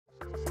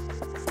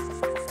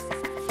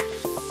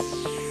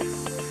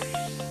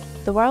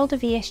The world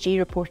of ESG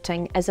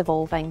reporting is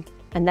evolving,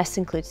 and this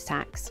includes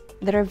tax.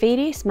 There are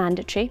various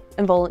mandatory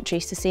and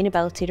voluntary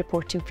sustainability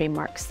reporting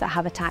frameworks that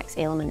have a tax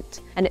element,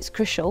 and it's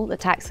crucial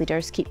that tax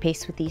leaders keep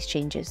pace with these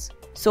changes.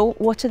 So,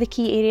 what are the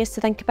key areas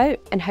to think about,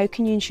 and how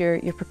can you ensure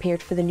you're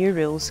prepared for the new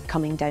rules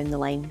coming down the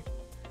line?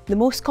 The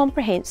most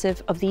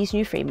comprehensive of these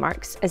new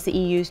frameworks is the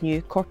EU's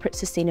new Corporate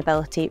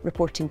Sustainability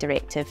Reporting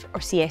Directive, or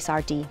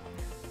CSRD.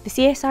 The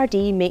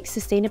CSRD makes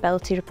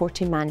sustainability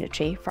reporting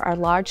mandatory for our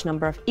large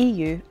number of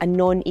EU and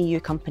non-EU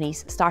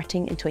companies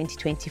starting in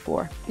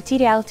 2024.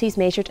 Materiality is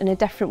measured in a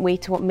different way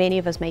to what many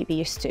of us might be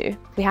used to.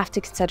 We have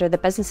to consider the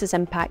business's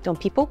impact on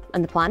people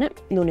and the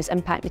planet, known as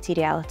impact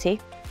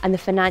materiality, and the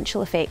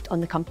financial effect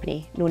on the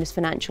company, known as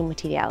financial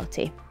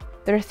materiality.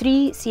 There are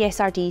three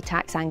CSRD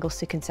tax angles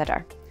to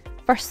consider.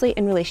 Firstly,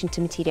 in relation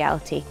to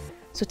materiality.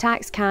 So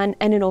tax can,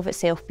 in and of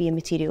itself, be a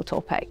material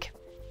topic.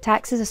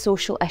 Tax is a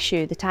social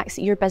issue. The tax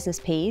that your business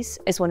pays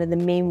is one of the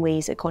main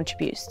ways it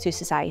contributes to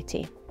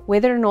society.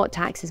 Whether or not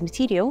tax is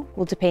material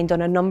will depend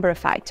on a number of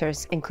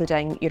factors,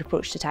 including your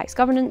approach to tax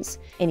governance,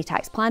 any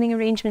tax planning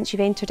arrangements you've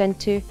entered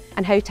into,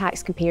 and how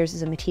tax compares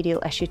as a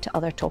material issue to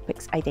other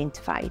topics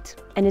identified.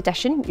 In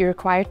addition, you're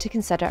required to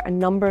consider a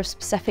number of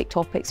specific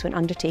topics when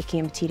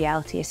undertaking a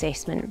materiality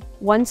assessment.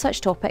 One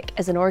such topic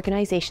is an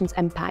organisation's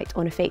impact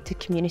on affected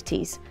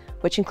communities,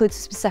 which includes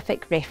a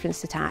specific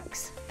reference to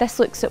tax. This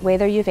looks at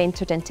whether you've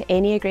entered into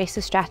any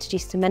aggressive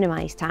strategies to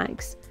minimise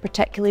tax,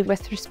 particularly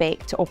with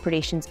respect to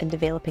operations in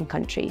developing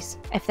countries.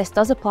 If this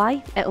does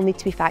apply, it will need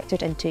to be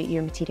factored into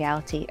your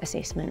materiality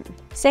assessment.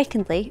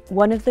 Secondly,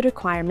 one of the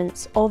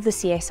requirements of the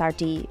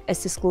CSRD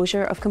is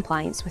disclosure of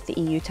compliance with the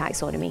EU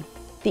taxonomy.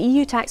 The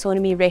EU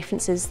taxonomy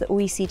references the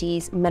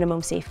OECD's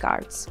minimum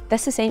safeguards.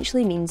 This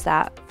essentially means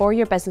that for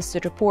your business to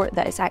report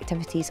that its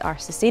activities are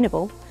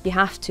sustainable, you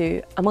have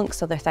to,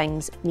 amongst other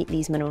things, meet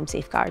these minimum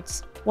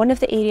safeguards. One of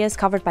the areas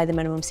covered by the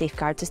minimum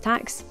safeguards is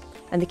tax,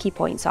 and the key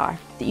points are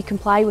that you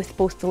comply with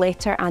both the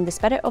letter and the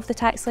spirit of the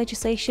tax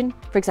legislation.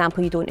 For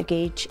example, you don't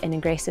engage in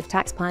aggressive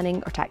tax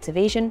planning or tax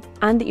evasion,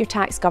 and that your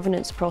tax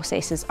governance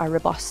processes are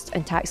robust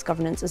and tax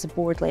governance is a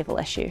board level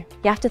issue.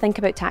 You have to think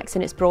about tax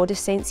in its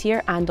broadest sense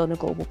here and on a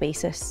global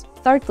basis.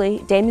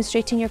 Thirdly,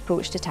 demonstrating your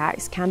approach to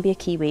tax can be a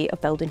key way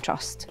of building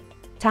trust.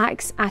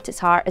 Tax, at its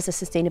heart, is a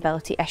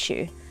sustainability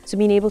issue, so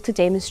being able to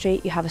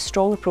demonstrate you have a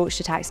strong approach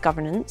to tax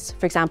governance,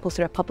 for example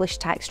through a published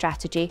tax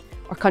strategy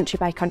or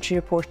country-by-country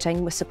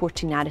reporting with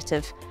supporting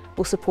narrative,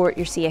 will support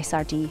your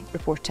CSRD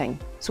reporting.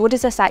 So what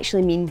does this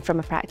actually mean from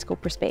a practical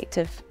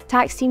perspective?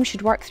 Tax teams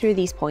should work through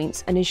these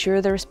points and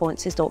ensure the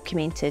response is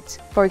documented.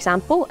 For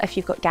example, if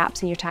you've got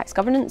gaps in your tax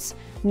governance,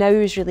 now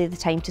is really the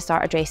time to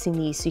start addressing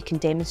these so you can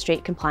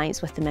demonstrate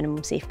compliance with the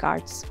minimum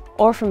safeguards.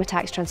 Or from a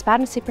tax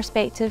transparency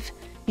perspective,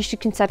 you should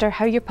consider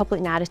how your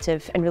public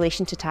narrative in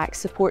relation to tax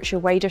supports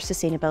your wider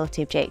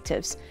sustainability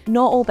objectives.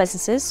 Not all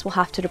businesses will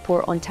have to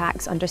report on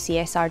tax under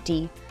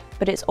CSRD,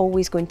 but it's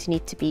always going to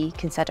need to be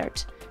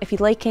considered. If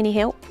you'd like any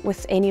help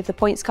with any of the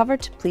points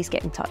covered, please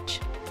get in touch.